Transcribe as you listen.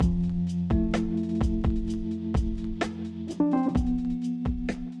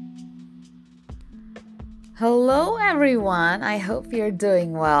Hello everyone, I hope you're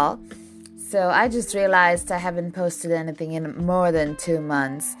doing well. So I just realized I haven't posted anything in more than 2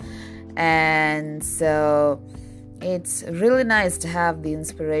 months, and so it's really nice to have the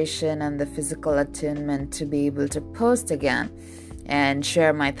inspiration and the physical attunement to be able to post again and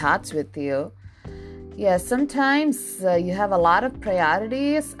share my thoughts with you. Yeah, sometimes you have a lot of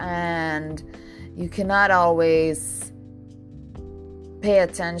priorities and you cannot always pay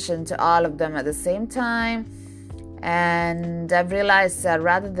attention to all of them at the same time. And I've realized that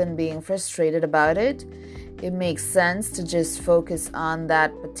rather than being frustrated about it, it makes sense to just focus on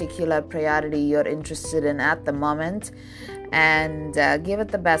that particular priority you're interested in at the moment and give it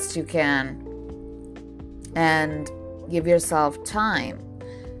the best you can and give yourself time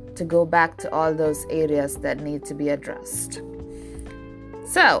to go back to all those areas that need to be addressed.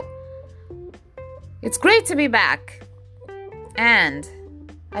 So, it's great to be back. And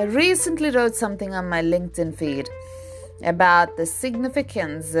I recently wrote something on my LinkedIn feed about the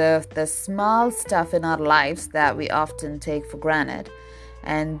significance of the small stuff in our lives that we often take for granted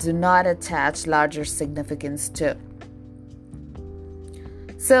and do not attach larger significance to.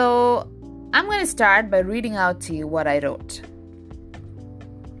 So I'm going to start by reading out to you what I wrote.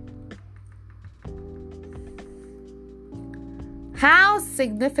 How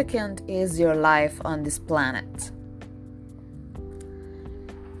significant is your life on this planet?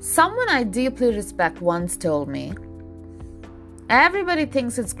 Someone I deeply respect once told me, everybody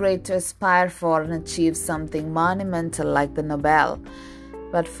thinks it's great to aspire for and achieve something monumental like the Nobel.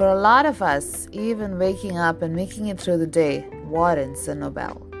 But for a lot of us, even waking up and making it through the day warrants a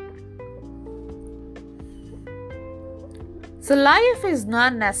Nobel. So life is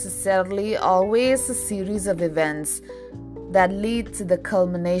not necessarily always a series of events that lead to the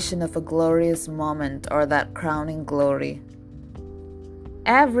culmination of a glorious moment or that crowning glory.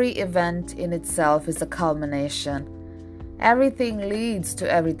 Every event in itself is a culmination. Everything leads to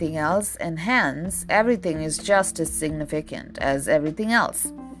everything else, and hence, everything is just as significant as everything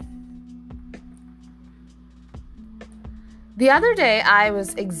else. The other day, I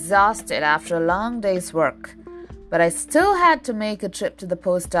was exhausted after a long day's work, but I still had to make a trip to the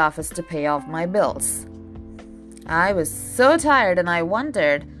post office to pay off my bills. I was so tired, and I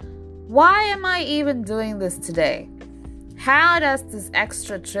wondered, why am I even doing this today? How does this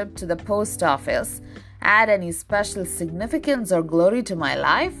extra trip to the post office add any special significance or glory to my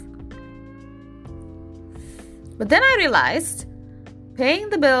life? But then I realized paying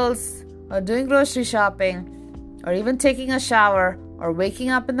the bills or doing grocery shopping or even taking a shower or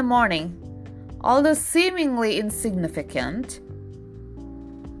waking up in the morning, although seemingly insignificant,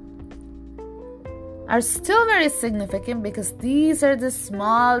 are still very significant because these are the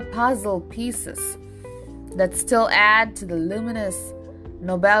small puzzle pieces that still add to the luminous,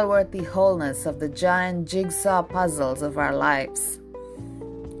 Nobel-worthy wholeness of the giant jigsaw puzzles of our lives.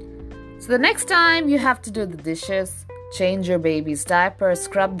 So the next time you have to do the dishes, change your baby's diaper,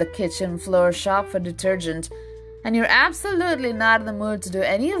 scrub the kitchen floor, shop for detergent, and you're absolutely not in the mood to do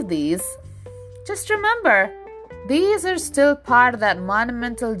any of these, just remember, these are still part of that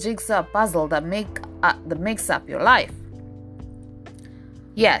monumental jigsaw puzzle that makes up your life.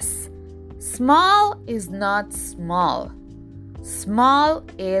 Yes, small is not small. Small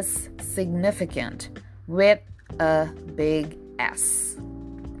is significant with a big S.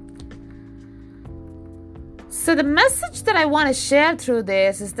 So the message that I want to share through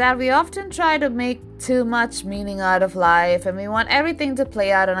this is that we often try to make too much meaning out of life, and we want everything to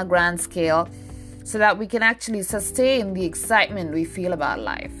play out on a grand scale so that we can actually sustain the excitement we feel about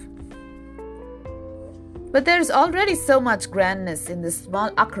life. But there's already so much grandness in the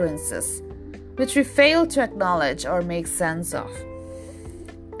small occurrences which we fail to acknowledge or make sense of.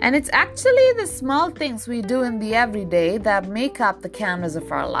 And it's actually the small things we do in the everyday that make up the canvas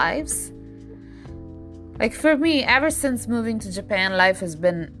of our lives. Like for me, ever since moving to Japan, life has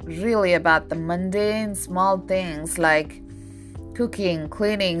been really about the mundane small things like cooking,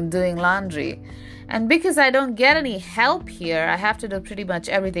 cleaning, doing laundry. And because I don't get any help here, I have to do pretty much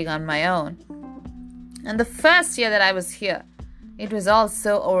everything on my own. And the first year that I was here, it was all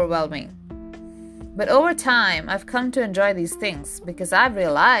so overwhelming. But over time, I've come to enjoy these things because I've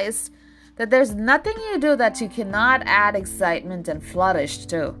realized that there's nothing you do that you cannot add excitement and flourish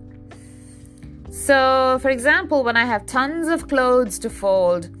to. So, for example, when I have tons of clothes to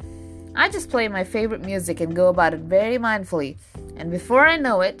fold, I just play my favorite music and go about it very mindfully. And before I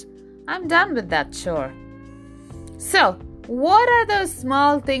know it, I'm done with that chore. So, what are those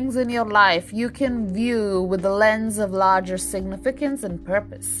small things in your life you can view with the lens of larger significance and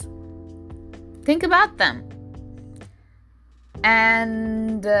purpose? Think about them.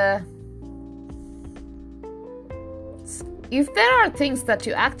 And if there are things that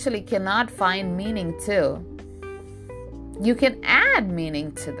you actually cannot find meaning to, you can add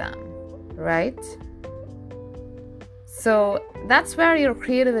meaning to them, right? So that's where your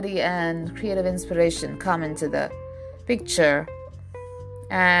creativity and creative inspiration come into the picture.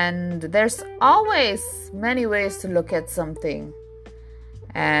 And there's always many ways to look at something.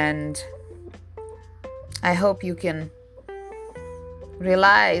 And I hope you can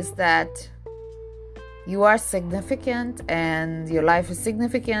realize that you are significant and your life is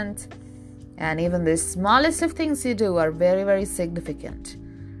significant. And even the smallest of things you do are very, very significant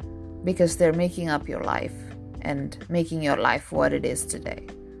because they're making up your life and making your life what it is today.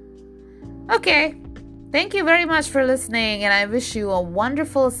 Okay, thank you very much for listening, and I wish you a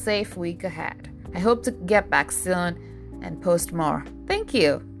wonderful, safe week ahead. I hope to get back soon and post more. Thank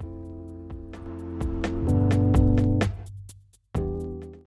you.